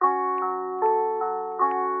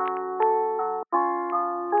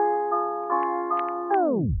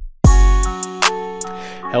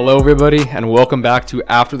Hello everybody and welcome back to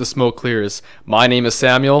After the Smoke Clears. My name is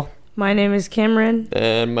Samuel. My name is Kymrin.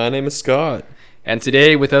 And my name is Scott. And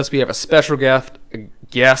today with us we have a special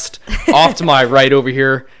guest off to my right over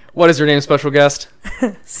here. What is your name, special guest?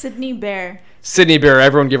 Sydney Bear. Sydney Bear.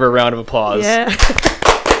 Everyone give her a round of applause. Yeah.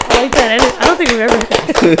 I like that. I don't think we've ever...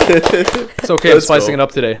 It's okay, I'm spicing it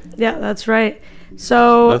up today. Yeah, that's right.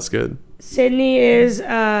 So that's good. Sydney is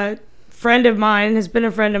a friend of mine, has been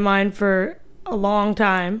a friend of mine for a long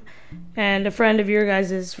time, and a friend of your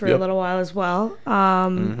guys's for a little while as well.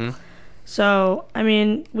 So, I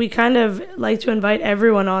mean, we kind of like to invite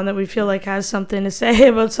everyone on that we feel like has something to say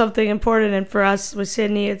about something important. And for us with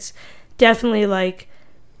Sydney, it's definitely like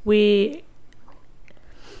we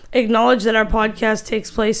acknowledge that our podcast takes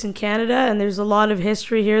place in Canada, and there's a lot of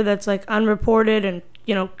history here that's like unreported and,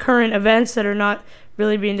 you know, current events that are not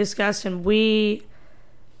really being discussed, and we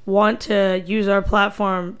want to use our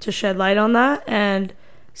platform to shed light on that. And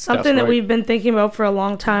something that we've been thinking about for a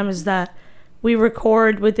long time is that we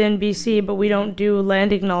record within BC, but we don't do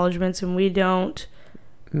land acknowledgments, and we don't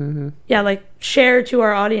share to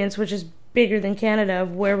our audience, which is bigger than Canada,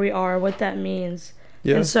 of where we are, what that means.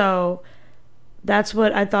 And so that's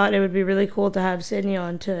what I thought it would be really cool to have Sydney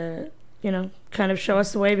on to, you know, kind of show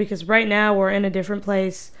us the way, because right now we're in a different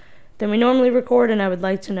place than we normally record, and I would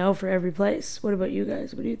like to know for every place. What about you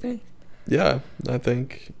guys? What do you think? Yeah, I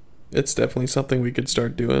think it's definitely something we could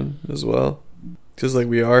start doing as well. Because, like,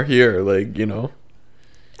 we are here, like, you know.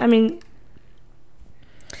 I mean,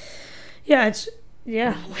 yeah, we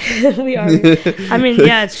are. I mean,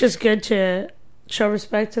 yeah, it's just good to show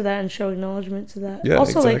respect to that and show acknowledgement to that. Yeah,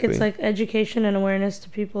 also, exactly. like, it's like education and awareness to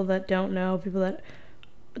people that don't know, people that,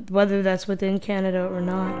 whether that's within Canada or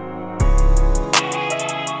not.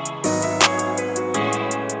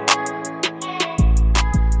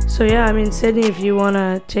 So yeah, I mean, Sydney, if you want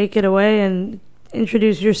to take it away and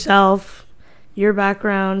introduce yourself, your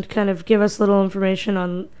background, kind of give us a little information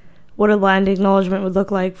on what a land acknowledgement would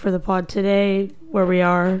look like for the pod today, where we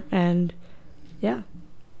are, and yeah.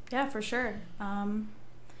 Yeah, for sure. My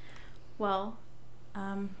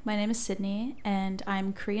name is Sydney, and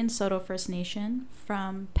I'm Cree and Saulteaux First Nation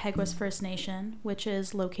from Peguis First Nation, which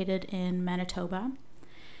is located in Manitoba.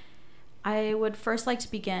 I would first like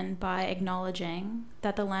to begin by acknowledging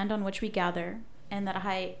that the land on which we gather, and that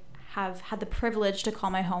I have had the privilege to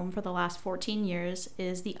call my home for the last 14 years,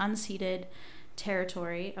 is the unceded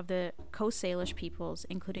territory of the Coast Salish peoples,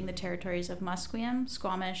 including the territories of Musqueam,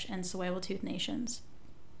 Squamish, and Tsleil-Waututh nations.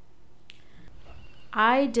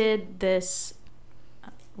 I did this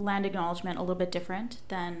land acknowledgement a little bit different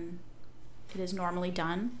than it is normally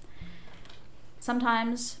done.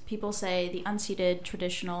 Sometimes people say the unceded,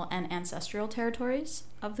 traditional, and ancestral territories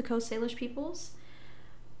of the Coast Salish peoples.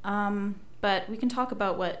 But we can talk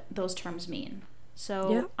about what those terms mean.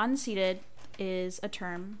 So unceded is a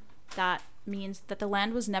term that means that the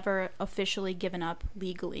land was never officially given up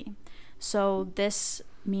legally. So this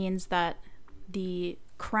means that the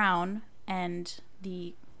crown and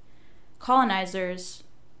the colonizers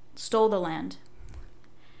stole the land.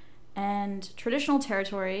 And traditional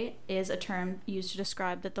territory is a term used to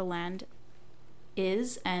describe that the land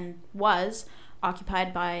is and was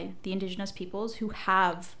occupied by the Indigenous peoples, who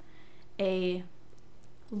have a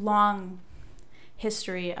long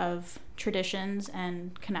history of traditions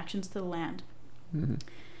and connections to the land. Mm-hmm.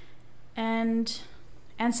 And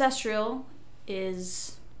ancestral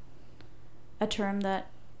is a term that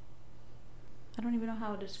I don't even know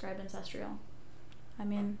how to describe ancestral. I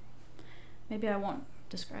mean, maybe I won't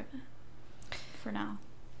describe it for now.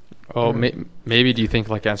 Oh, maybe do you think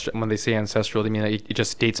like when they say ancestral, they mean like it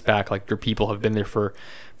just dates back, like your people have been there for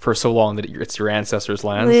so long that it's your ancestors'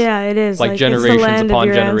 lands? Yeah, it is. Like generations upon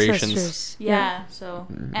generations. Ancestors. Yeah, so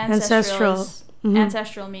ancestral.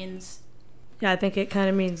 Ancestral means... Yeah, I think it kind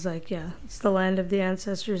of means like, it's the land of the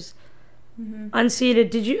ancestors. Mm-hmm.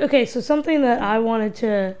 Unceded. Okay, so something that I wanted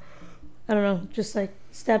to, I don't know, just like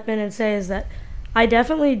step in and say is that I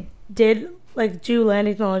definitely did like do land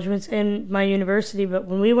acknowledgements in my university, but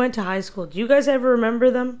when we went to high school, do you guys ever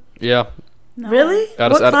remember them? Yeah. No. Really?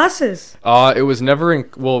 What classes? It was never in.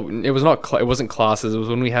 Well, it was not. It wasn't classes. It was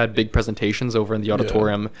when we had big presentations over in the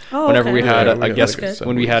auditorium. Yeah. Oh, whenever we had a guest,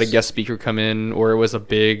 when we had a guest speaker come in, or it was a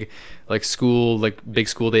big, big school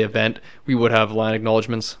day event, we would have land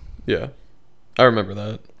acknowledgements. Yeah, I remember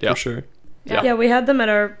that for sure. Yeah, we had them at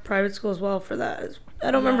our private school as well for that.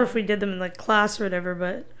 I don't remember if we did them in like class or whatever,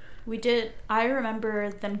 but we did. I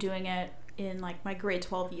remember them doing it in like my grade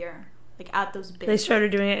 12 year. Like at those big... They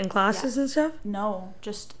started doing it in classes and stuff? No,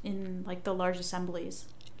 just in like the large assemblies.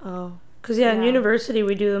 Oh. Because, in university,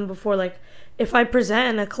 we do them before, like, if I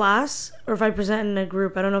present in a class or if I present in a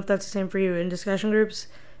group, I don't know if that's the same for you, in discussion groups,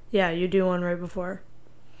 you do one right before.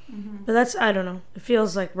 Mm-hmm. But that's, I don't know, it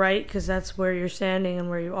feels like right, because that's where you're standing and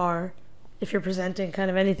where you are. If you're presenting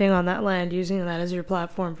kind of anything on that land, using that as your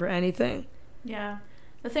platform for anything. Yeah.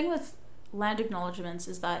 The thing with land acknowledgments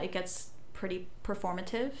is that it gets pretty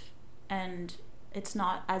performative, and it's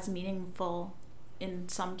not as meaningful in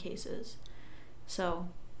some cases. So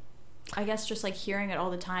I guess just like hearing it all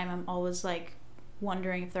the time, I'm always like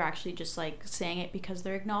wondering if they're actually just like saying it because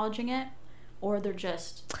they're acknowledging it, or they're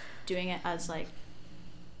just doing it as like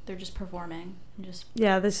they're just performing and just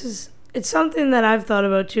it's something that I've thought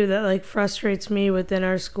about too, that like frustrates me within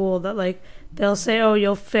our school, that like they'll say, oh,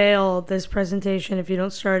 you'll fail this presentation if you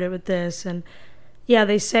don't start it with this, and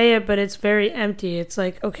they say it, but it's very empty. It's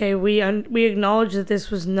like, okay, we acknowledge that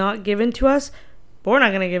this was not given to us, but we're not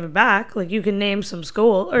going to give it back. Like, you can name some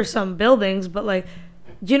school or some buildings, but like,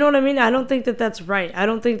 do you know what I mean? I don't think that that's right. I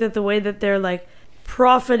don't think that the way that they're like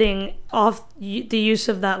profiting off the use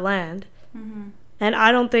of that land, and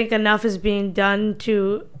I don't think enough is being done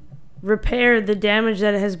to repair the damage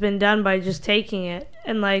that has been done by just taking it,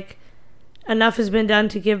 and like enough has been done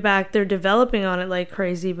to give back. They're developing on it like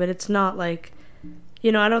crazy, but it's not like, I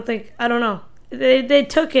don't know. They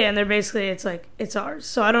took it and they're basically, it's like, it's ours.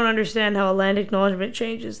 So I don't understand how a land acknowledgement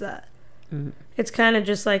changes that. It's kind of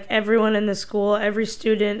just like everyone in the school, every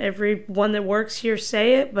student, everyone that works here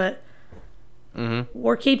say it, but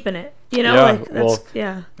we're keeping it.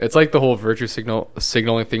 It's like the whole virtue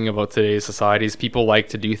signaling thing about today's societies. People like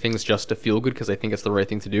to do things just to feel good because they think it's the right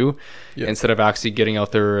thing to do, instead of actually getting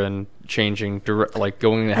out there and changing,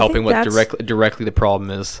 going and helping what directly the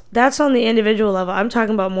problem is. That's on the individual level. I'm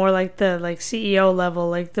talking about more like the CEO level,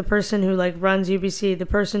 like the person who like runs UBC, the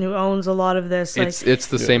person who owns a lot of this. It's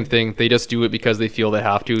the same thing. They just do it because they feel they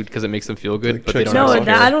have to, because it makes them feel good. Like, but they don't. No,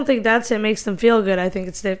 I don't think that's it makes them feel good. I think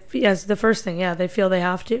it's the first thing. Yeah, they feel they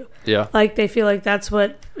have to. Yeah. Like they feel like that's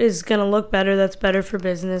what is gonna look better. That's better for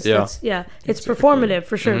business. Yeah. It's performative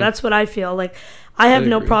for sure. That's what I feel. Like I have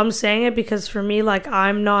no problem saying it, because for me, like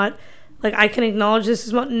I'm not. Like, I can acknowledge this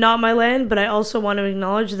is not my land, but I also want to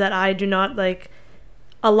acknowledge that I do not, like,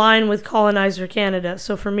 align with colonizer Canada.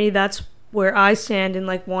 So for me, that's where I stand in,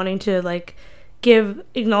 like, wanting to, like, give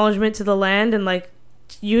acknowledgement to the land and, like,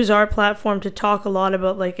 use our platform to talk a lot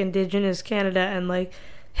about, like, Indigenous Canada and, like,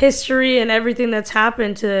 history and everything that's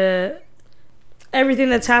happened to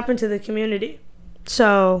the community.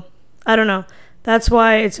 So, I don't know. That's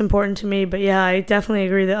why it's important to me. But, I definitely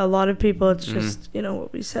agree that a lot of people, it's just,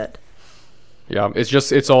 what we said. Yeah,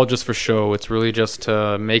 it's all just for show. It's really just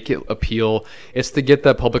to make it appeal. It's to get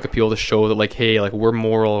that public appeal to show that, like, hey, like, we're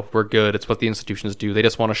moral, we're good. It's what the institutions do. They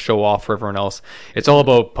just want to show off for everyone else. It's all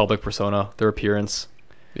about public persona, their appearance.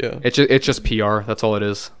 Yeah. It's just PR. That's all it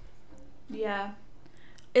is. Yeah.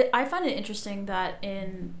 I find it interesting that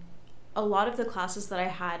in a lot of the classes that I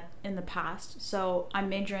had in the past, so I'm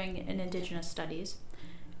majoring in Indigenous studies,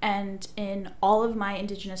 and in all of my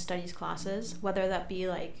Indigenous studies classes, whether that be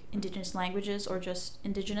like Indigenous languages or just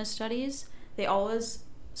Indigenous studies, they don't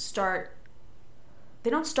start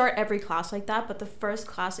every class like that, but the first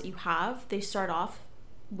class that you have, they start off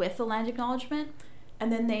with the land acknowledgement,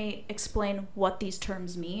 and then they explain what these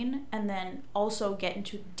terms mean, and then also get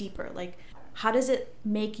into deeper, like, how does it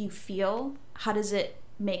make you feel? How does it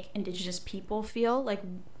make Indigenous people feel? Like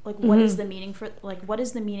what is the meaning what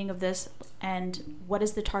is the meaning of this, and what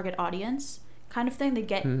is the target audience, kind of thing. They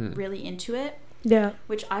get really into it,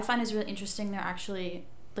 which I find is really interesting. They're actually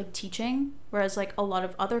like teaching, whereas like a lot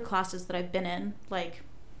of other classes that I've been in, like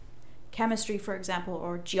chemistry for example,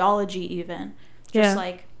 or geology even, just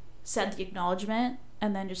like said the acknowledgement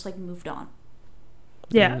and then just like moved on.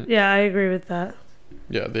 I agree with that.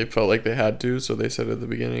 They felt like they had to, so they said it at the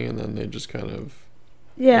beginning, and then they just kind of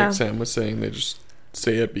like Sam was saying, they just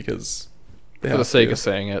say it because they have for the sake to. Of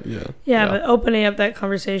saying it. But opening up that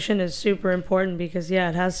conversation is super important, because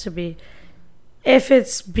it has to be, if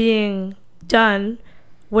it's being done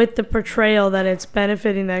with the portrayal that it's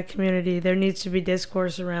benefiting that community, there needs to be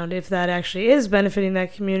discourse around if that actually is benefiting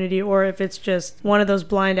that community, or if it's just one of those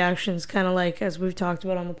blind actions, kind of like as we've talked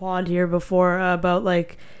about on the pod here before, about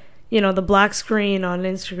like, the black screen on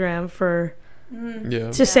Instagram for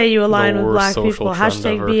to say you align with black people,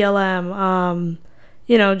 hashtag BLM,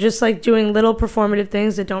 just like doing little performative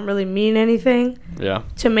things that don't really mean anything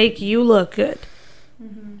to make you look good.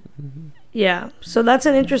 So that's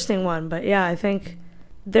an interesting one. But I think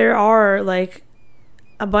there are like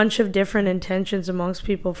a bunch of different intentions amongst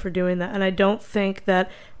people for doing that, and I don't think that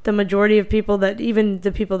the majority of people, that even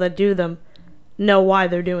the people that do them, know why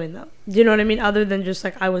they're doing them. Do you know what I mean? Other than just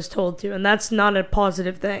like I was told to, and that's not a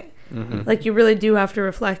positive thing. Like you really do have to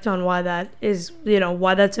reflect on why that is,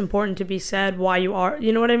 why that's important to be said, why you are,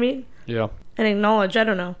 you know what I mean? Yeah. And acknowledge, I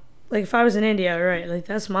don't know. Like if I was in India, right, like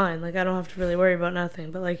that's mine. Like I don't have to really worry about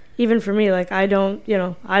nothing. But like even for me, like I don't,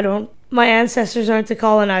 my ancestors aren't the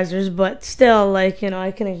colonizers, but still like,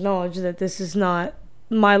 I can acknowledge that this is not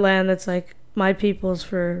my land. That's like my people's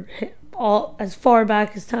for all as far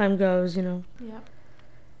back as time goes, Yeah.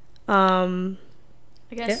 I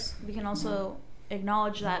guess we can also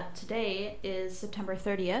acknowledge that today is September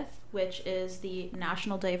 30th, which is the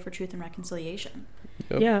National Day for Truth and Reconciliation.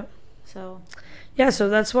 Yep. Yeah. So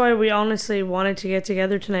that's why we honestly wanted to get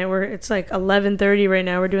together tonight. It's like 11:30 right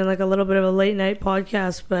now. We're doing like a little bit of a late night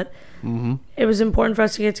podcast, but it was important for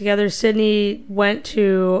us to get together. Sydney went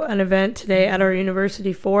to an event today at our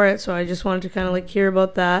university for it, so I just wanted to kind of like hear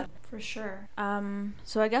about that. For sure.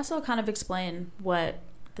 So I guess I'll kind of explain what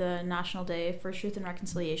the National Day for Truth and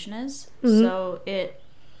Reconciliation is. So it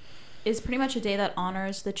is pretty much a day that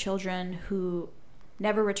honors the children who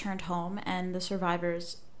never returned home and the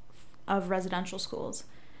survivors of residential schools.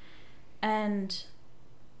 And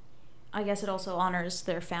I guess it also honors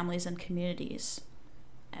their families and communities.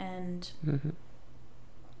 And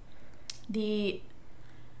the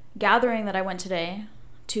gathering that I went today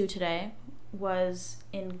was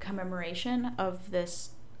in commemoration of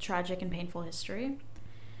this tragic and painful history.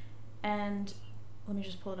 And let me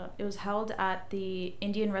just pull it up. It was held at the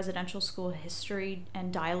Indian Residential School History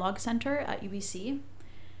and Dialogue Center at UBC.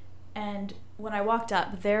 And when I walked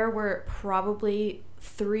up, there were probably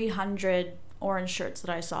 300 orange shirts that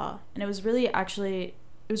I saw. And it was really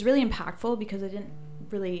impactful because I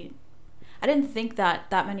didn't think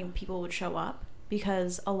that many people would show up,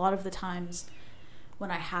 because a lot of the times when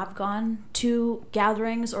I have gone to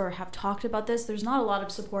gatherings or have talked about this, there's not a lot of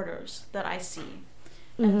supporters that I see.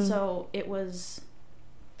 And so it was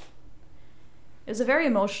a very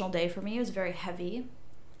emotional day for me. It was very heavy,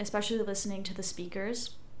 especially listening to the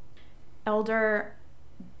speakers. Elder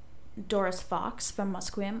Doris Fox from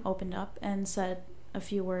Musqueam opened up and said a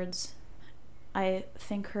few words. I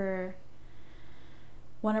think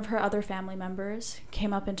one of her other family members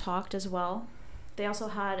came up and talked as well. They also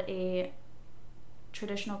had a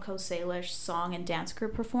traditional Coast Salish song and dance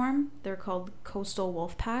group perform. They're called Coastal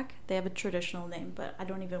Wolfpack. They have a traditional name, but I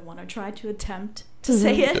don't even want to try to attempt to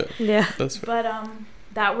say it. Yeah. That's but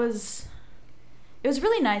it was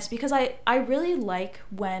really nice, because I really like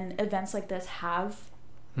when events like this have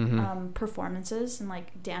performances and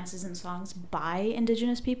like dances and songs by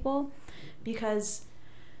Indigenous people, because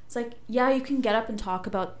it's like, yeah, you can get up and talk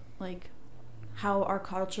about like how our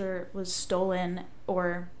culture was stolen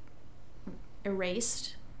or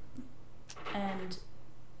erased,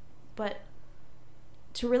 but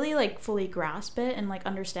to really like fully grasp it and like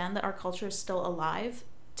understand that our culture is still alive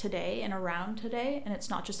today and around today, and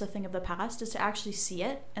it's not just a thing of the past, is to actually see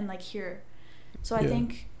it and like hear. So I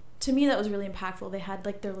think to me that was really impactful. They had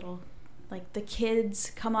like their little, like the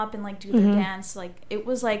kids come up and like do their dance. Like it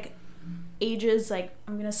was like ages, like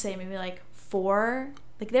I'm gonna say maybe like 4,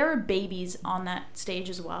 like there were babies on that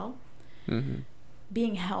stage as well.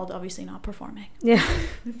 Being held, obviously not performing. Yeah.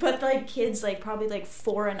 But like kids like probably like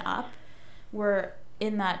 4 and up were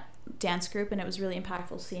in that dance group, and it was really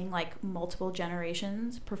impactful seeing like multiple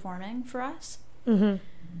generations performing for us. I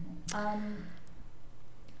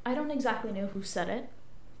don't exactly know who said it,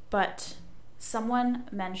 but someone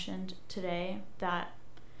mentioned today that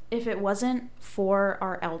if it wasn't for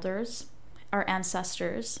our elders, our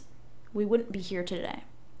ancestors, we wouldn't be here today.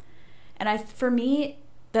 And for me,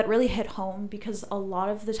 that really hit home, because a lot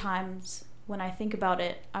of the times when I think about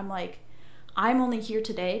it, I'm like, I'm only here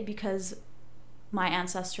today because my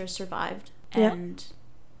ancestors survived. And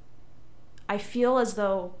I feel as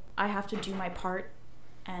though I have to do my part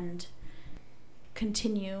and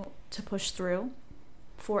continue to push through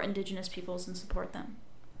for Indigenous peoples and support them.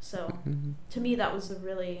 So to me, that was a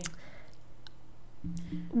really...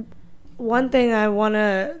 One thing I want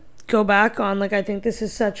to go back on, like I think this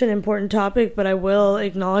is such an important topic, but I will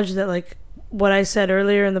acknowledge that like what I said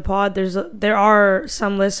earlier in the pod, there are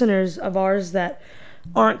some listeners of ours that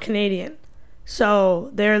aren't Canadian,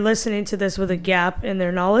 so they're listening to this with a gap in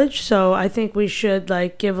their knowledge. So I think we should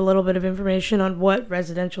like give a little bit of information on what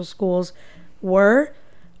residential schools were,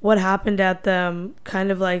 what happened at them,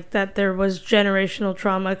 kind of like that there was generational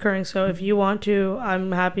trauma occurring. So if you want to,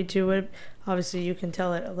 I'm happy to. Obviously, you can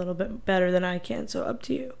tell it a little bit better than I can, so up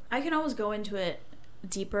to you. I can always go into it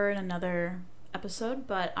deeper in another episode,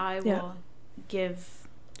 but I will give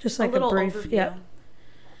just like a little brief overview. Yeah.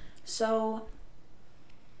 So,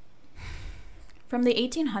 From the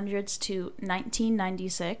 1800s to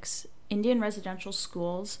 1996, Indian residential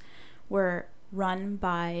schools were run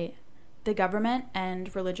by the government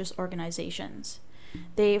and religious organizations.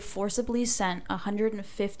 They forcibly sent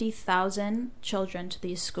 150,000 children to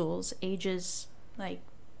these schools, ages like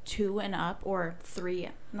 2 and up, or 3,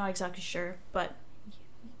 I'm not exactly sure, but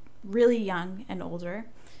really young and older.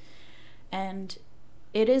 And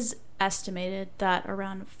it is estimated that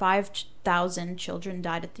around 5,000 children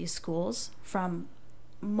died at these schools from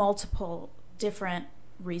multiple different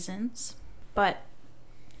reasons, but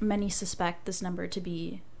many suspect this number to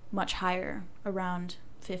be much higher, around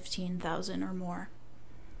 15,000 or more.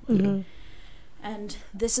 Mm-hmm. And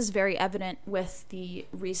this is very evident with the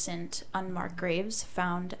recent unmarked graves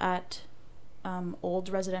found at old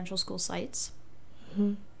residential school sites.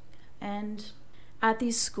 Mm-hmm. And at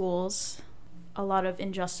these schools, a lot of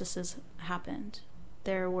injustices happened.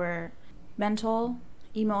 There were mental,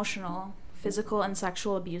 emotional, physical, and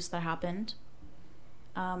sexual abuse that happened.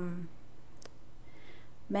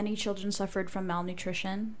 Many children suffered from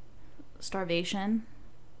malnutrition, starvation.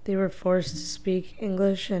 They were forced to speak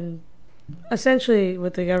English, and essentially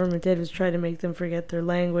what the government did was try to make them forget their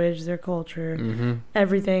language, their culture, Mm-hmm.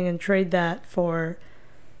 everything, and trade that for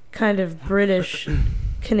kind of British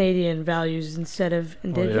Canadian values instead of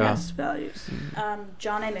Indigenous values.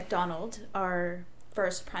 John A. Macdonald, our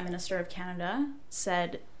first Prime Minister of Canada,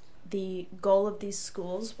 said the goal of these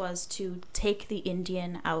schools was to take the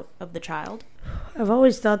Indian out of the child. I've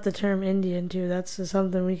always thought the term Indian, too, that's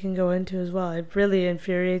something we can go into as well. It really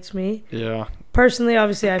infuriates me. Yeah. Personally,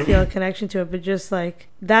 obviously, I feel a connection to it, but just, like,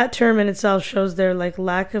 that term in itself shows their, like,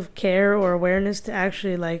 lack of care or awareness to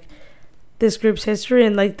actually, like, this group's history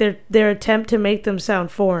and, like, their attempt to make them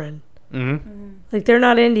sound foreign. Mm-hmm. Like, they're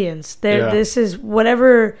not Indians. This is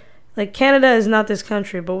whatever, like, Canada is not this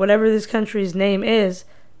country, but whatever this country's name is,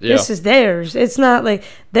 this is theirs. It's not like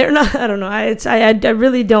they're not. I don't know. I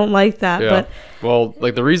really don't like that. Yeah. But well,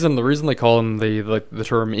 like the reason they call them the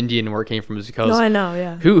term Indian, where it came from, is because no, I know.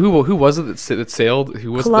 Yeah. Who was it that sailed?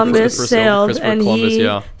 Who was Columbus the first sailed, Christopher and Columbus,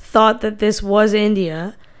 he thought that this was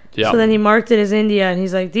India. Yeah. So then he marked it as India, and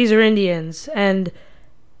he's like, "These are Indians." And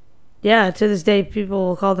yeah, to this day, people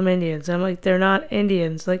will call them Indians. I'm like, they're not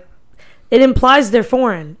Indians. Like, it implies they're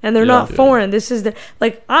foreign, and they're not foreign. This is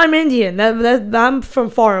like, I'm Indian. That I'm from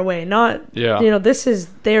far away. Not this is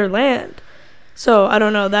their land. So I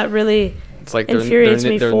don't know. That really infuriates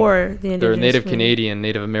me for the Indigenous. They're Native community. Canadian,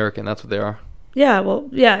 Native American. That's what they are. Yeah. Well.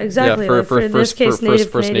 Yeah. Exactly. Yeah. For in this case,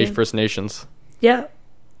 First Nations. Yeah.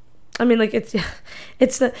 I mean, like,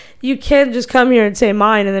 it's the, you can't just come here and say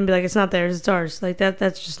mine and then be like, it's not theirs, it's ours. Like,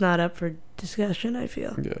 that's just not up for discussion, I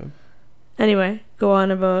feel. Yeah. Anyway, go on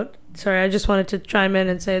about, sorry, I just wanted to chime in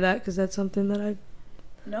and say that because that's something that I...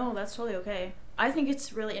 No, that's totally okay. I think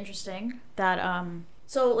it's really interesting that,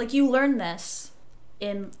 so, like, you learn this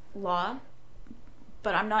in law,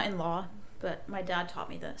 but I'm not in law, but my dad taught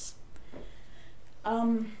me this.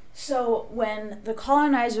 So, when the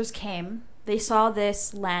colonizers came, they saw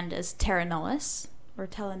this land as terra nullius, or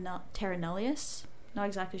terra nullius, not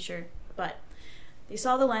exactly sure, but they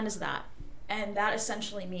saw the land as that, and that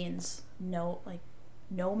essentially means no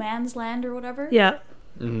man's land or whatever. Yeah.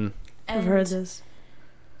 Mm-hmm. I've heard this.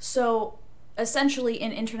 So, essentially,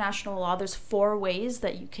 in international law, there's 4 ways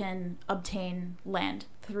that you can obtain land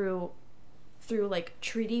through like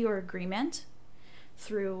treaty or agreement,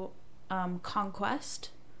 through conquest,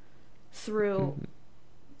 through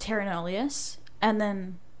terra nullius, and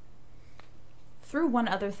then through one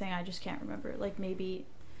other thing I just can't remember. Like, maybe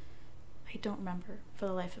I don't remember for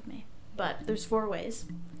the life of me. But there's 4 ways.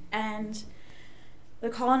 And the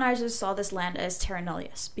colonizers saw this land as terra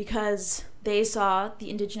nullius because they saw the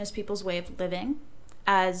indigenous people's way of living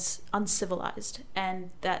as uncivilized, and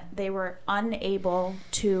that they were unable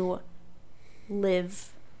to live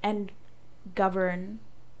and govern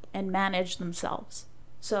and manage themselves.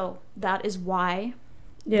 So that is why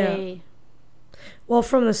well,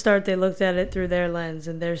 from the start, they looked at it through their lens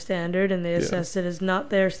and their standard, and they assessed it as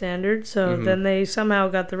not their standard. So then they somehow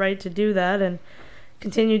got the right to do that and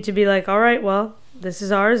continued to be like, all right, well, this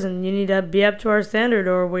is ours, and you need to be up to our standard,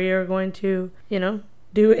 or we are going to,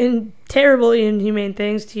 do terribly inhumane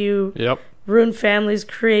things to you. Yep. Ruin families,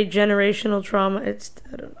 create generational trauma. I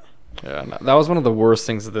don't know. Yeah, that was one of the worst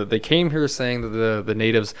things. That they came here saying that the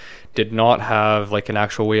natives did not have like an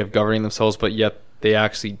actual way of governing themselves, but yet they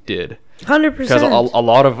actually did. 100%. Because a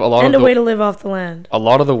lot of and a way to live off the land. A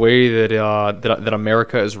lot of the way that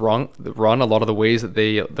America is run, a lot of the ways that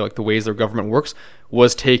the ways their government works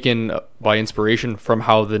was taken by inspiration from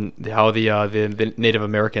how the Native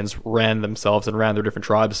Americans ran themselves and ran their different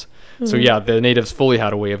tribes. Mm-hmm. So yeah, the natives fully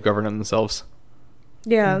had a way of governing themselves.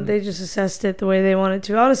 Yeah, they just assessed it the way they wanted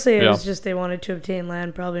to. Honestly, it was just they wanted to obtain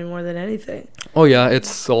land probably more than anything. Oh yeah,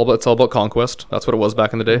 it's all about conquest. That's what it was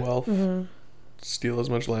back in the day. Wealth. Steal as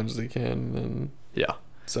much land as they can, and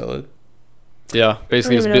sell it. Yeah,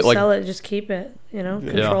 basically just sell it, just keep it.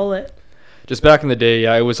 Control it. Just back in the day,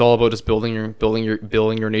 it was all about just building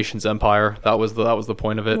your nation's empire. That was the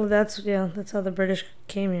point of it. Well, that's how the British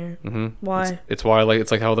came here. Mm-hmm. Why? It's why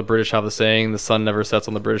it's like how the British have the saying, "The sun never sets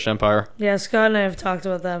on the British Empire." Yeah, Scott and I have talked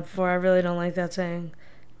about that before. I really don't like that saying.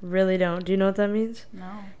 Really don't. Do you know what that means? No.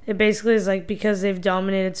 It basically is like because they've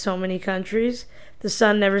dominated so many countries, the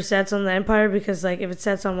sun never sets on the empire because like if it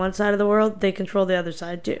sets on one side of the world, they control the other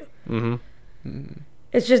side too. Mm-hmm.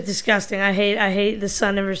 It's just disgusting. I hate the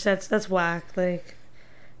sun never sets. That's whack. Like,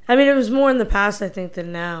 I mean, it was more in the past, I think,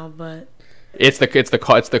 than now. But it's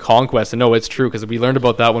the conquest. And no, it's true because we learned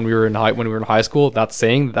about that when we were in high school. That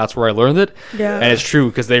saying, that's where I learned it. Yeah, and it's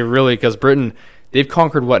true because Britain, they've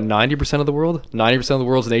conquered what 90% of the world. 90% of the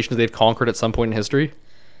world's nations they've conquered at some point in history,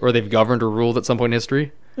 or they've governed or ruled at some point in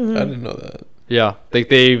history. Mm-hmm. I didn't know that. Yeah,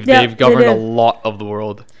 they've governed a lot of the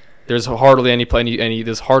world. There's hardly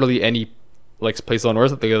any like place on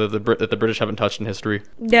earth that the British haven't touched in history.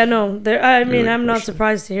 Yeah, no. I mean, I'm not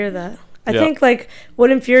surprised to hear that. I think like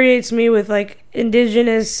what infuriates me with like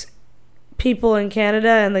Indigenous people in Canada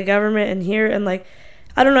and the government and here and like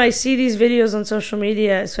I don't know. I see these videos on social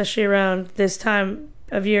media, especially around this time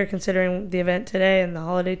of year, considering the event today and the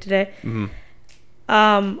holiday today.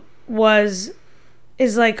 Mm-hmm.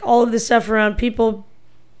 Is like all of this stuff around people.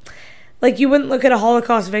 Like, you wouldn't look at a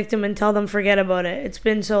Holocaust victim and tell them, forget about it. It's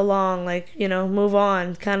been so long, like, move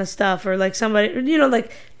on kind of stuff. Or, like, somebody,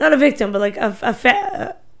 like, not a victim, but, like, a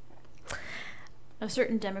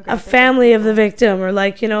certain demographic. A family of the victim. Or,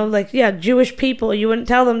 like, Jewish people. You wouldn't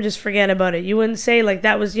tell them, just forget about it. You wouldn't say, like,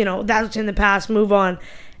 that was, that's in the past, move on.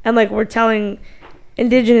 And, like, we're telling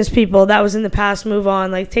Indigenous people that was in the past, move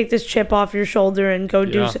on, like take this chip off your shoulder and go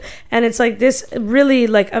do so. And it's like this really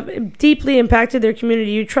like deeply impacted their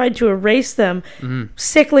community. You tried to erase them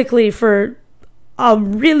cyclically for a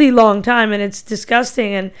really long time, and it's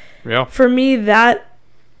disgusting. And for me, that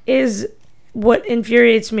is what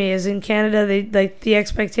infuriates me is in Canada, they like the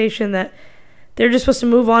expectation that they're just supposed to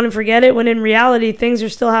move on and forget it, when in reality things are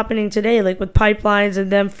still happening today, like with pipelines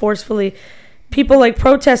and them forcefully people like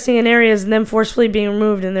protesting in areas and them forcefully being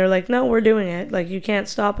removed, and they're like, no, we're doing it. Like, you can't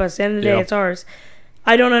stop us. At the end of the day, it's ours.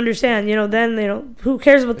 I don't understand. Then, who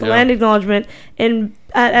cares about the land acknowledgement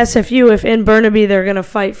at SFU if in Burnaby they're going to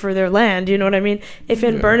fight for their land? You know what I mean? If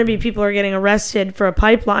in Burnaby people are getting arrested for a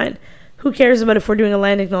pipeline, who cares about if we're doing a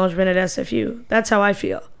land acknowledgement at SFU? That's how I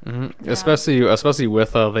feel. Mm-hmm. Yeah. Especially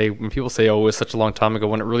with, when people say, oh, it was such a long time ago,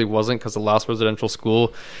 when it really wasn't, because the last residential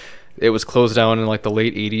school, it was closed down in like the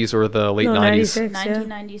late 80s or the late 90s.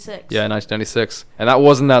 1996. Yeah, 1996. And that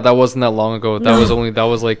wasn't that long ago. That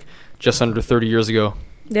was like just under 30 years ago.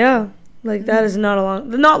 Yeah. Like that is not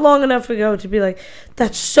long enough ago to be like,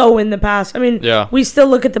 that's so in the past. I mean, we still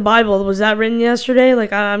look at the Bible. Was that written yesterday?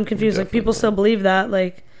 Like, I'm confused. Definitely. Like, people still believe that.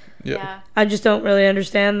 Like, I just don't really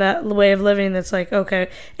understand that way of living. That's like, okay,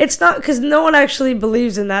 it's not, because no one actually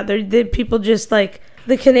believes in that. People just like,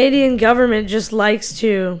 the Canadian government just likes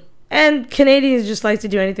to. And Canadians just like to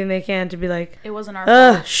do anything they can to be like, it wasn't our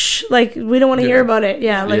fault. Like, we don't want to hear about it.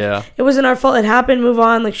 It wasn't our fault. It happened. Move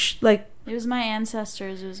on. Like, it was my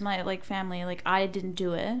ancestors. It was my like family. Like, I didn't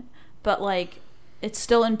do it, but like, it's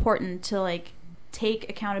still important to like take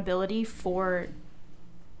accountability for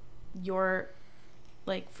your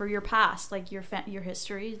past, like your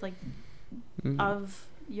history, like of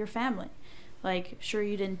your family. Like, sure,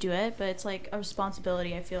 you didn't do it, but it's like a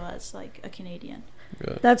responsibility, I feel, as like a Canadian.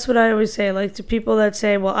 Yeah. That's what I always say, like, to people that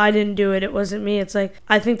say, well, I didn't do it, it wasn't me. It's like,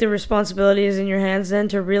 I think the responsibility is in your hands then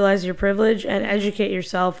to realize your privilege and educate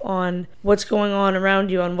yourself on what's going on around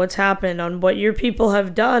you, on what's happened, on what your people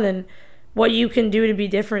have done, and what you can do to be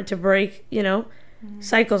different, to break,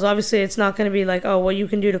 cycles. Obviously, it's not going to be like, oh, what you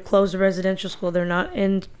can do to close a residential school. They're not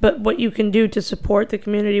in, but what you can do to support the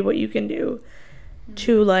community, what you can do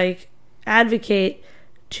to, like, advocate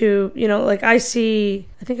to, like, I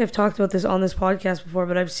think I've talked about this on this podcast before,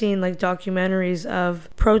 but I've seen like documentaries of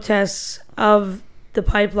protests of the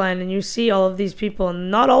pipeline, and you see all of these people, and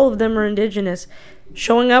not all of them are Indigenous,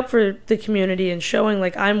 showing up for the community and showing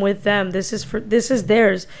like, I'm with them. This is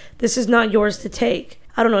theirs. This is not yours to take.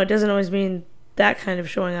 I don't know. It doesn't always mean that kind of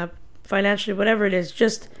showing up financially, whatever it is,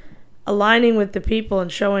 just aligning with the people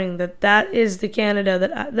and showing that is the Canada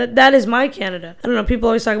that is my Canada. I don't know, people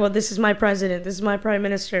always talk about, this is my president, this is my prime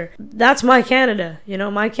minister. That's my Canada.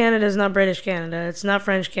 My Canada is not British Canada. It's not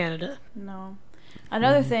French Canada. No.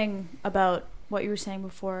 Another thing about what you were saying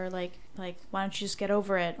before, like why don't you just get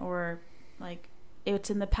over it, or like it's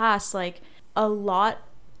in the past. Like a lot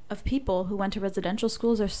of people who went to residential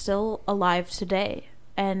schools are still alive today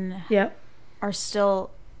and are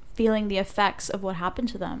still feeling the effects of what happened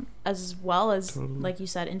to them, as well as like you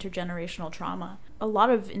said, intergenerational trauma. A lot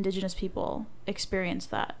of Indigenous people experience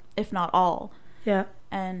that, if not all.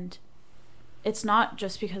 And it's not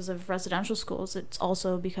just because of residential schools, it's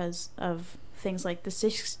also because of things like the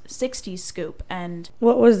 60s scoop. And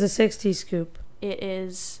what was the 60s scoop? It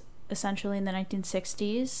is essentially in the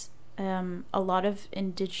 1960s, a lot of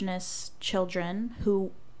Indigenous children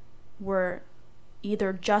who were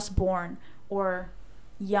either just born or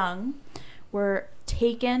young were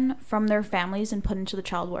taken from their families and put into the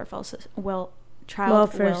child welfare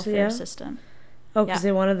system. Oh, because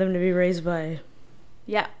they wanted them to be raised by...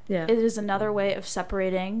 Yeah. It is another way of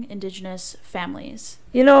separating Indigenous families.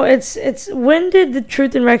 You know, it's when did the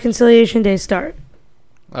Truth and Reconciliation Day start?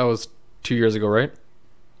 That was 2 years ago, right?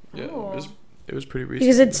 Yeah, it was pretty recent.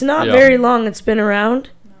 Because it's not very long it's been around.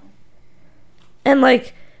 No. And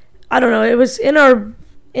like, I don't know, it was in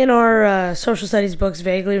our social studies books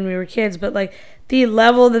vaguely when we were kids, but like the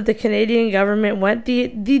level that the Canadian government went, the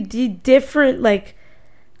different like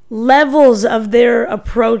levels of their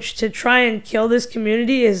approach to try and kill this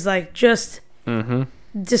community is like just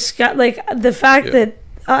disgust. Like the fact that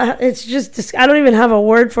it's just I don't even have a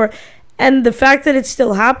word for it. And the fact that it's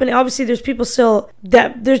still happening, obviously there's people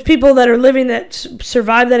that are living that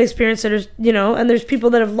survive that experience, that are, you know, and there's people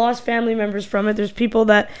that have lost family members from it. There's people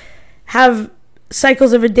that have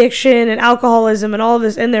cycles of addiction and alcoholism and all of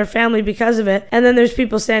this in their family because of it. And then there's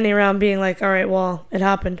people standing around being like, all right, well, it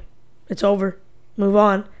happened. It's over. Move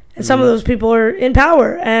on. And some of those people are in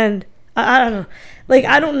power. And I don't know. Like,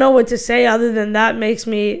 I don't know what to say other than that makes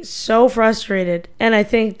me so frustrated. And I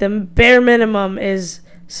think the bare minimum is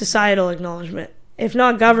societal acknowledgement. If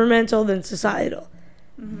not governmental, then societal.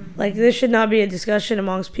 Like, this should not be a discussion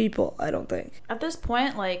amongst people, I don't think. At this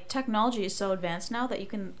point, like, technology is so advanced now that you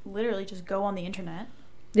can literally just go on the internet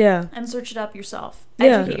and search it up yourself.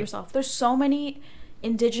 Educate yourself. There's so many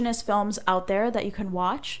Indigenous films out there that you can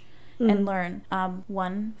watch and learn.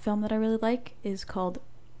 One film that I really like is called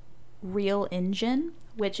Real Injun,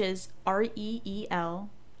 which is REEL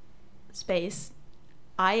space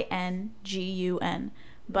INGUN.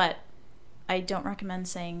 But I don't recommend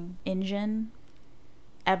saying Injun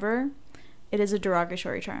ever. It is a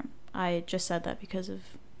derogatory term. I just said that because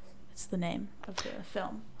it's the name of the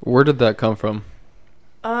film. Where did that come from?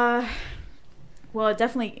 Well, it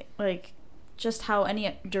definitely, like, just how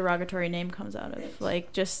any derogatory name comes out of,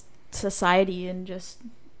 like, just society and just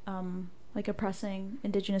like oppressing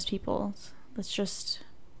Indigenous peoples. That's just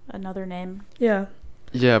another name. Yeah,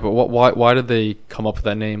 but why did they come up with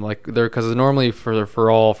that name? Like, they're because normally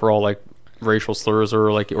for all like racial slurs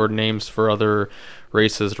or names for other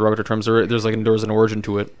races, derogatory terms, there's an origin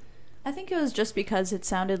to it. I think it was just because it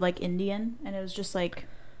sounded like Indian, and it was just like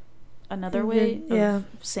another way of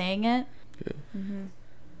saying it.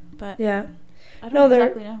 But I don't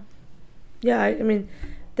exactly know. Yeah, I mean,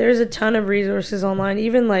 there's a ton of resources online,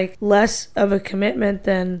 even like less of a commitment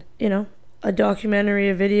than, you know, a documentary,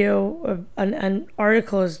 a video, an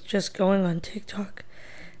article is just going on TikTok.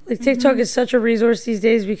 Like, TikTok is such a resource these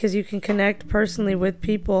days because you can connect personally with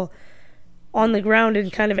people on the ground in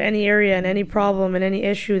kind of any area and any problem and any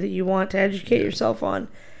issue that you want to educate yourself on.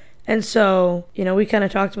 And so, you know, we kind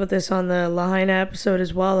of talked about this on the Lahaina episode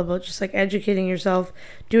as well, about just like educating yourself,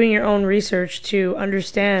 doing your own research to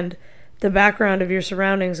understand the background of your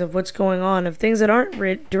surroundings, of what's going on, of things that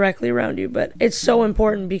aren't directly around you. But it's so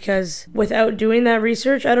important because without doing that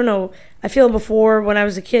research, I don't know, I feel before when I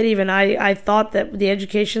was a kid even, I thought that the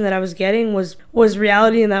education that I was getting was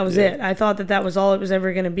reality and that was it. I thought that was all it was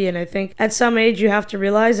ever going to be. And I think at some age you have to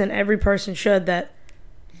realize, and every person should, that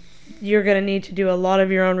you're going to need to do a lot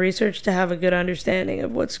of your own research to have a good understanding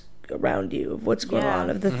of what's around you, of what's going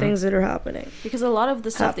on, of the things that are happening. Because a lot of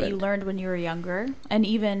the stuff that you learned when you were younger, and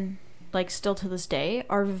even like still to this day,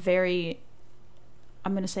 are very,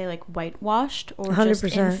 I'm going to say, like whitewashed or 100%.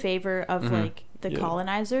 Just in favor of like the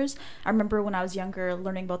colonizers. I remember when I was younger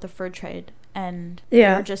learning about the fur trade, and they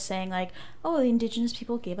were just saying like, oh, the Indigenous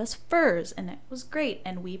people gave us furs and it was great,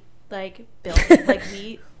 and we like built like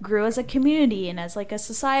we grew as a community and as like a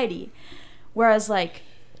society, whereas like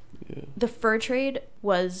the fur trade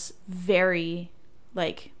was very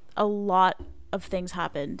like a lot of things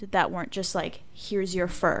happened that weren't just like, here's your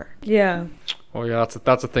fur. Oh yeah,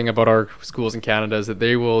 that's the thing about our schools in Canada, is that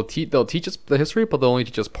they'll teach us the history, but they'll only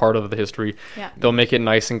teach us part of the history. They'll make it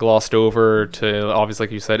nice and glossed over to, obviously,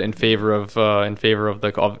 like you said, in favor of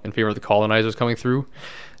the colonizers coming through.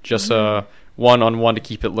 Just one to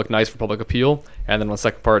keep it look nice for public appeal, and then the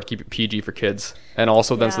second part to keep it PG for kids, and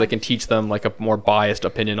also then so they can teach them like a more biased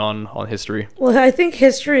opinion on history. Well, I think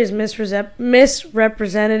history is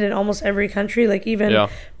misrepresented in almost every country. Like even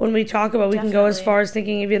when we talk about, we can go as far as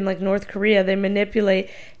thinking even like North Korea, they manipulate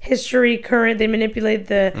history, they manipulate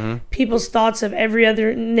the people's thoughts of every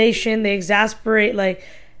other nation. They exasperate like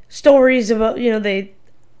stories about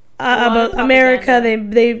about America.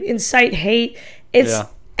 They incite hate.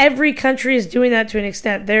 Every country is doing that to an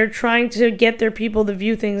extent. They're trying to get their people to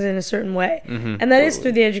view things in a certain way. And that is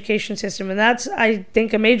through the education system. And that's, I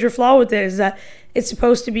think, a major flaw with it is that it's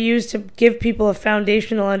supposed to be used to give people a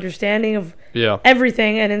foundational understanding of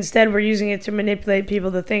everything. And instead we're using it to manipulate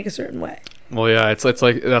people to think a certain way. Well, yeah, it's like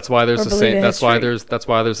that's why there's a saying. That's why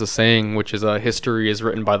there's a saying, which is history is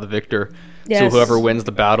written by the victor. Yes. So whoever wins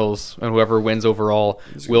the battles and whoever wins overall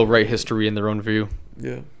will write history in their own view.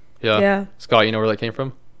 Yeah. Scott, you know where that came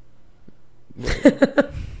from?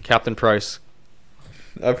 Captain Price.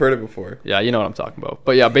 I've heard it before. Yeah, you know what I'm talking about.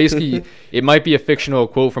 But yeah, basically, it might be a fictional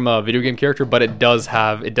quote from a video game character, but it does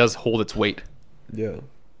hold its weight. Yeah,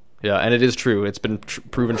 and it is true. It's been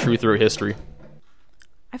proven true through history.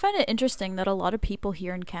 I find it interesting that a lot of people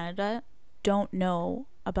here in Canada don't know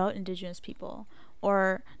about Indigenous people,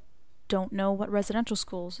 or don't know what residential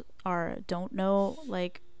schools are, don't know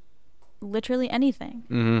like literally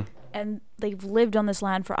anything. And they've lived on this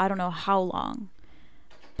land for I don't know how long.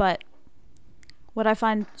 But what I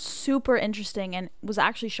find super interesting and was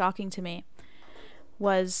actually shocking to me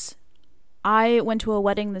was I went to a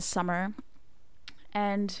wedding this summer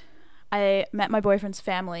and I met my boyfriend's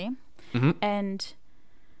family, and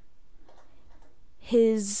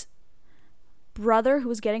his brother who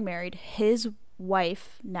was getting married, his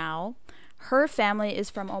wife now, her family is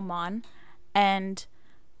from Oman. And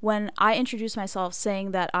when I introduced myself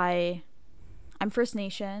saying that I'm First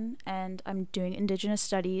Nation and I'm doing Indigenous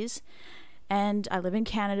studies and I live in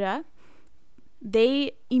Canada,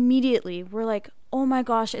 they immediately were like, oh my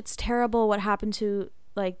gosh, it's terrible what happened to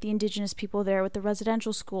like the Indigenous people there with the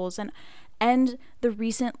residential schools and the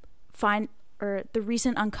recent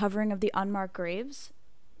uncovering of the unmarked graves.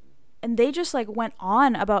 And they just like went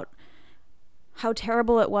on about how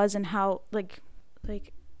terrible it was and how like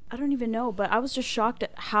I don't even know, but I was just shocked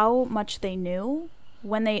at how much they knew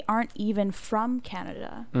when they aren't even from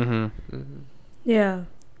Canada. Yeah.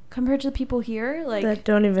 Compared to the people here, like that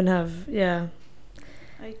don't even have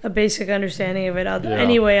a basic understanding of it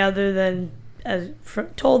anyway, other than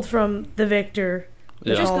told from the victor.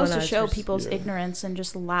 It just goes to show people's ignorance and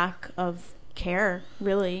just lack of care,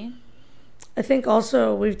 really. I think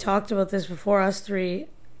also we've talked about this before, us three,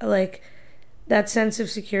 like that sense of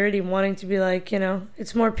security, wanting to be like,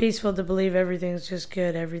 it's more peaceful to believe everything's just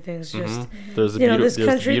good. Everything's just, this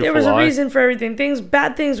country, there was a reason for everything.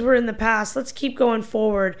 Bad things were in the past. Let's keep going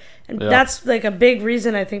forward. And that's like a big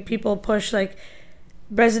reason I think people push like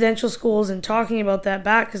residential schools and talking about that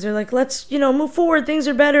back, because they're like, let's, move forward. Things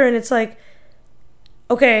are better. And it's like,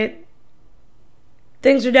 okay,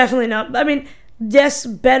 things are definitely not, I mean, yes,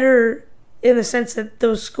 better in the sense that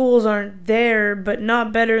those schools aren't there, but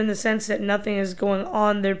not better in the sense that nothing is going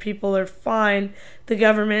on. Their people are fine. The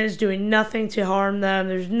government is doing nothing to harm them.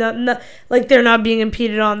 There's no like they're not being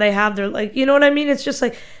impeded on. They have their, like, you know what I mean? It's just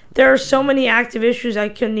like there are so many active issues. I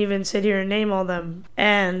couldn't even sit here and name all them.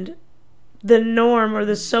 And the norm or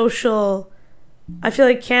the social, I feel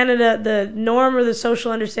like Canada, the norm or the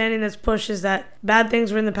social understanding that's pushed is that bad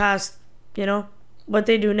things were in the past, what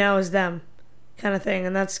they do now is them kind of thing.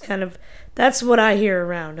 And that's what I hear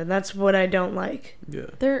around, and that's what I don't like. Yeah.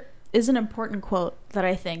 There is an important quote that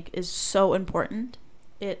I think is so important.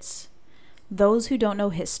 It's, those who don't know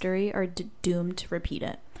history are doomed to repeat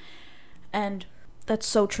it. And that's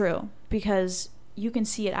so true, because you can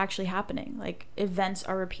see it actually happening. Like, events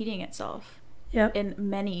are repeating itself in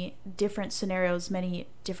many different scenarios, many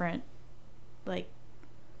different, like,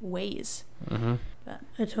 ways. But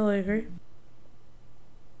I totally agree.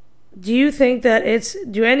 Do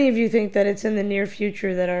any of you think that it's in the near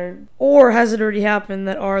future or has it already happened,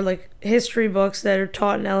 that are like history books that are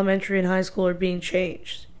taught in elementary and high school are being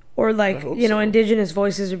changed? Or like, Indigenous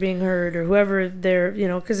voices are being heard, or whoever they're,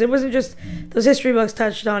 because it wasn't just, those history books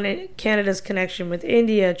touched on Canada's connection with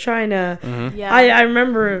India, China. I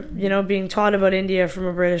remember, being taught about India from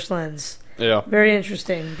a British lens. Yeah. Very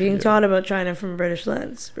interesting. Being taught about China from a British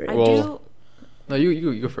lens. No,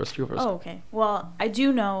 you go first. Oh, okay. Well, I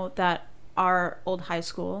do know that our old high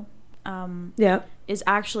school is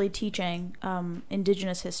actually teaching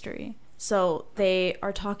Indigenous history. So they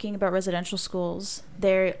are talking about residential schools.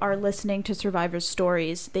 They are listening to survivors'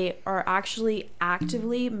 stories. They are actually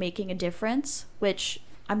actively making a difference, which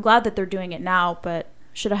I'm glad that they're doing it now, but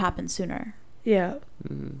should have happened sooner. Yeah.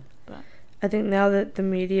 But I think now that the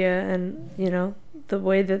media and, you know, the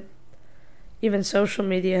way that even social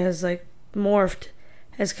media has like morphed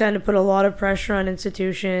has kind of put a lot of pressure on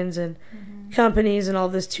institutions and companies and all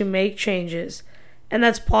this to make changes. And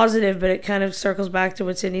that's positive, but it kind of circles back to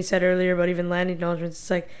what Sydney said earlier about even land acknowledgments. It's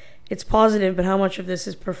like, it's positive, but how much of this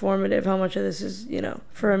is performative? How much of this is, you know,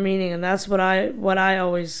 for a meaning? And that's what I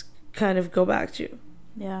always kind of go back to.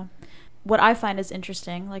 Yeah. What I find is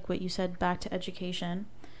interesting, like what you said back to education,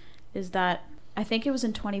 is that I think it was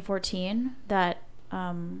in 2014 that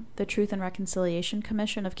the Truth and Reconciliation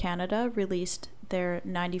Commission of Canada released their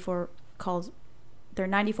 94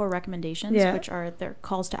 recommendations, which are their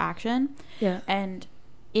calls to action. Yeah. And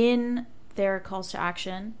in their calls to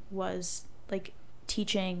action was like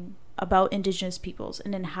teaching about Indigenous peoples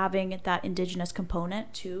and then having that Indigenous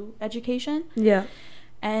component to education. Yeah.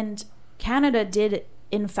 And Canada did,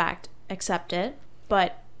 in fact, accept it,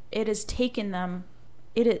 but it has taken them,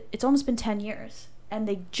 it's almost been 10 years, and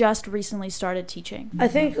they just recently started teaching. I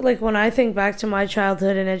think, like, when I think back to my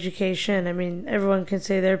childhood and education, I mean, everyone can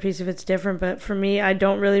say their piece of it's different, but for me, I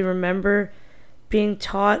don't really remember being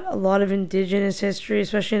taught a lot of Indigenous history,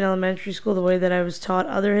 especially in elementary school, the way that I was taught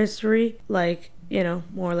other history, like, you know,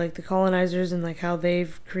 more like the colonizers and like how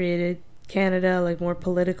they've created Canada, like more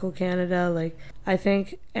political Canada, like I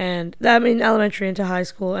think, and that, I mean, elementary into high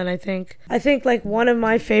school. And I think like one of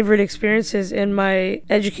my favorite experiences in my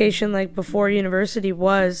education, like before university,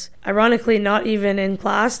 was ironically not even in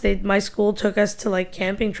class. My school took us to like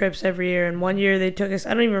camping trips every year, and one year they took us,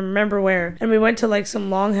 I don't even remember where, and we went to like some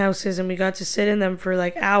longhouses and we got to sit in them for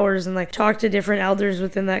like hours and like talk to different elders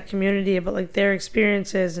within that community about like their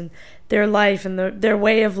experiences and their life and their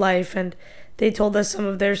way of life. And they told us some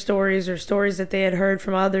of their stories or stories that they had heard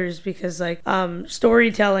from others, because like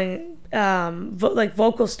storytelling, like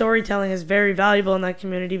vocal storytelling is very valuable in that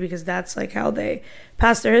community, because that's like how they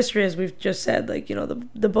pass their history, as we've just said. Like, you know,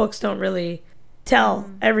 the books don't really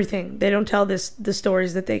tell everything. They don't tell the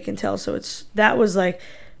stories that they can tell. So that was like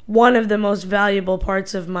one of the most valuable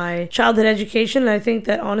parts of my childhood education. And I think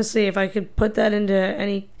that honestly, if I could put that into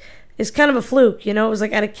any, it's kind of a fluke, you know. It was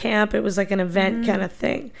like at a camp, it was like an event kind of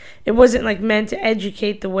thing. It wasn't like meant to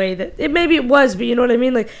educate the way that maybe it was, but you know what I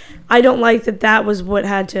mean? Like, I don't like that was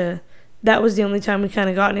that was the only time we kind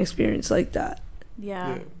of got an experience like that.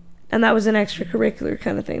 Yeah. And that was an extracurricular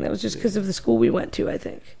kind of thing. That was just because of the school we went to, I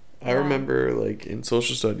think. I remember like in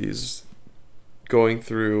social studies going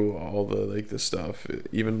through all the like the stuff.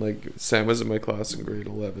 Even like Sam was in my class in grade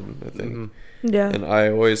 11, I think. Yeah. And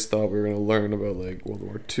I always thought we were going to learn about like World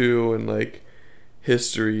War II and like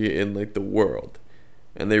history in like the world.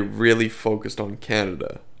 And they really focused on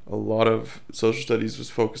Canada. A lot of social studies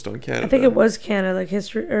was focused on Canada. I think it was Canada, like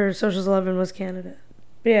history or socials 11 was Canada.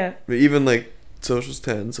 But yeah. But even like socials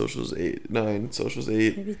 10, socials 8, 9, socials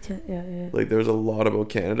 8. Maybe 10, yeah. Like there was a lot about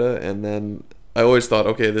Canada, and then I always thought,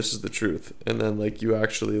 okay, this is the truth. And then like you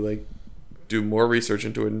actually like do more research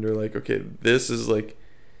into it, and you're like, okay, this is like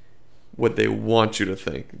what they want you to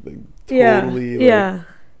think. Like totally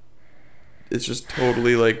it's just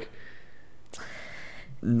totally like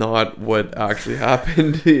not what actually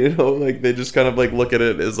happened, you know. Like they just kind of like look at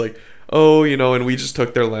it as like, oh, you know, and we just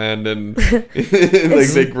took their land and like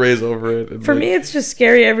they graze over it. And for like, me, it's just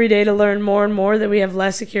scary every day to learn more and more that we have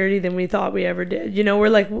less security than we thought we ever did. You know, we're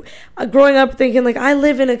like growing up thinking like, I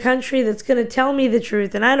live in a country that's going to tell me the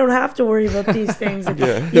truth and I don't have to worry about these things. And,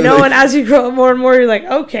 you know, and as you grow up more and more, you're like,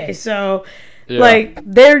 okay, so like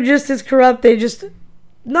they're just as corrupt. They just,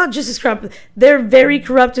 not just as corrupt, they're very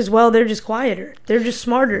corrupt as well. They're just quieter. They're just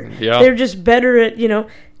smarter. Yeah. They're just better at, you know,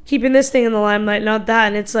 keeping this thing in the limelight, not that.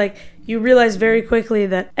 And it's like, you realize very quickly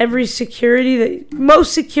that most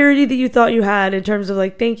security that you thought you had in terms of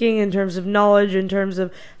like thinking, in terms of knowledge, in terms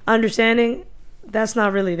of understanding, that's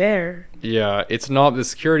not really there. Yeah, it's not. The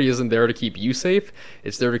security isn't there to keep you safe.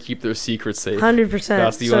 It's there to keep their secrets safe. 100%.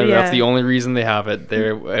 That's the only reason they have it.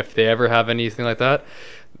 If they ever have anything like that,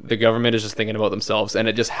 the government is just thinking about themselves, and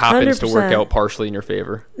it just happens 100%. To work out partially in your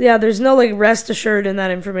favor. Yeah, there's no like rest assured in that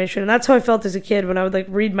information, and that's how I felt as a kid when I would like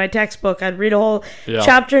read my textbook. I'd read a whole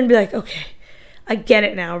chapter and be like, okay, I get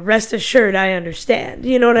it now. Rest assured, I understand.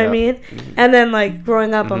 You know what I mean? Mm-hmm. And then like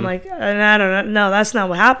growing up, I'm like, I don't know. No, that's not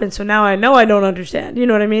what happened. So now I know I don't understand. You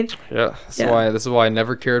know what I mean? Yeah. This is why I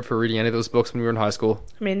never cared for reading any of those books when we were in high school.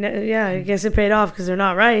 I mean, yeah, I guess it paid off because they're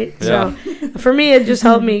not right. Yeah. So for me, it just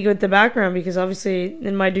helped me with the background, because obviously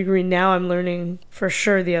in my degree now I'm learning for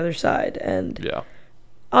sure the other side. And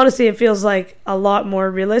honestly, it feels like a lot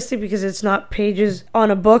more realistic because it's not pages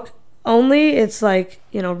on a book only. It's like,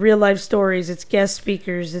 real life stories, it's guest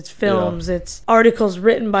speakers, it's films, it's articles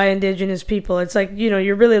written by Indigenous people. It's like,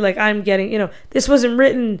 you're really like, I'm getting, this wasn't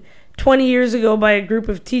written 20 years ago by a group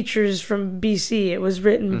of teachers from BC. It was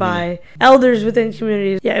written by elders within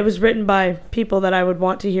communities. Yeah, it was written by people that I would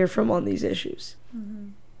want to hear from on these issues.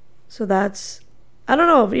 So that's, I don't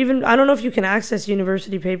know if you can access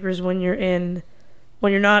university papers when you're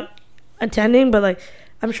not attending, but like,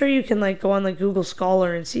 I'm sure you can like go on like Google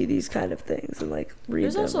Scholar and see these kind of things and like read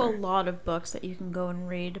them. There's also a lot of books that you can go and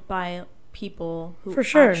read by people who For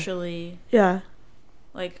sure. actually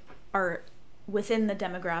like are within the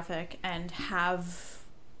demographic and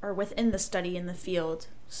are within the study in the field.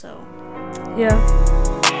 So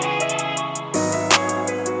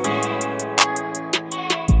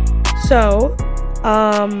So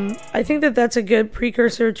I think that's a good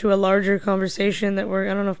precursor to a larger conversation I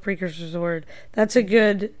don't know if precursor is a word. That's a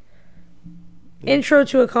good intro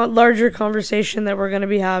to a larger conversation that we're going to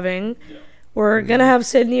be having. We're going to have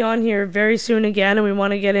Sydney on here very soon again, and we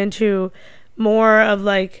want to get into more of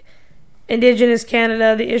like Indigenous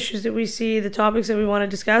Canada, the issues that we see, the topics that we want to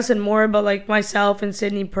discuss, and more about like myself and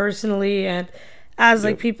Sydney personally and as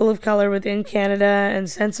like people of color within Canada and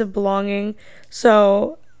sense of belonging.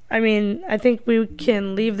 So I think we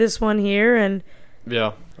can leave this one here, and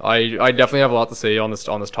I definitely have a lot to say on this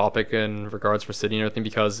topic in regards for Sydney and everything,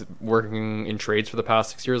 because working in trades for the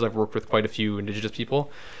past 6 years, I've worked with quite a few Indigenous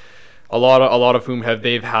people, a lot of whom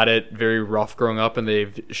they've had it very rough growing up, and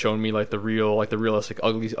they've shown me like the realistic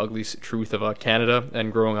ugly truth of Canada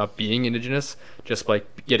and growing up being Indigenous, just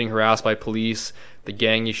like getting harassed by police, the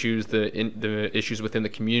gang issues, the issues within the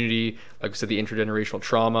community, like I said, the intergenerational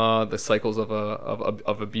trauma, the cycles of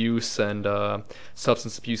abuse and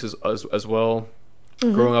substance abuse as well.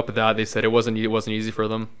 Growing up with that, they said it wasn't easy for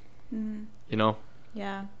them.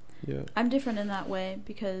 Yeah. I'm different in that way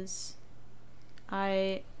because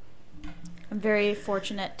I'm very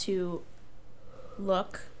fortunate to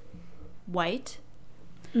look white.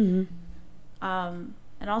 And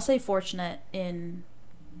I'll say fortunate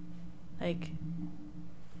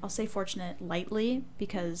lightly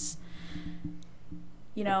because,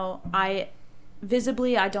 I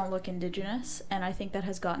don't look Indigenous, and I think that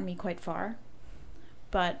has gotten me quite far.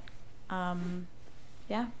 But,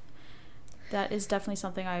 that is definitely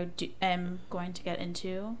something I am going to get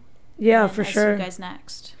into. Yeah, for sure. See you guys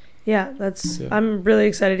next. Yeah, I'm really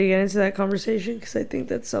excited to get into that conversation because I think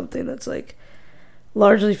that's something that's like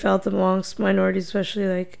largely felt amongst minorities, especially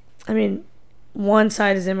like, one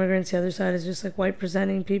side is immigrants, the other side is just like white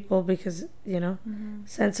presenting people because,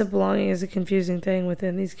 sense of belonging is a confusing thing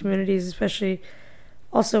within these communities, especially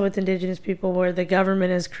also with Indigenous people, where the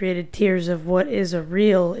government has created tiers of what is a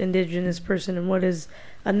real Indigenous person and what is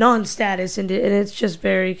a non-status, and it's just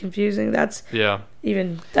very confusing.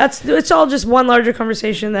 It's all just one larger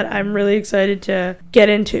conversation that I'm really excited to get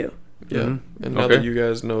into. And now that you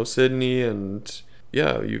guys know Sydney, and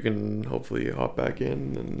you can hopefully hop back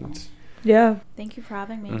in and thank you for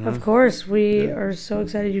having me. Of course, we are so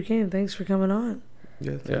excited you came. Thanks for coming on.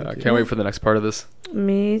 I can't wait for the next part of this.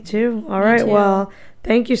 Me too. All right, well,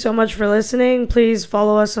 thank you so much for listening. Please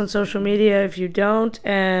follow us on social media if you don't,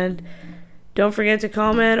 and don't forget to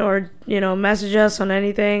comment or message us on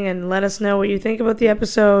anything and let us know what you think about the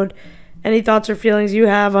episode, any thoughts or feelings you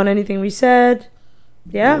have on anything we said.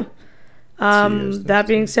 That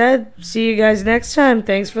being said, see you guys next time.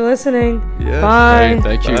 Thanks for listening. Bye. Hey,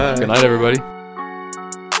 thank you. Bye. Good night, everybody.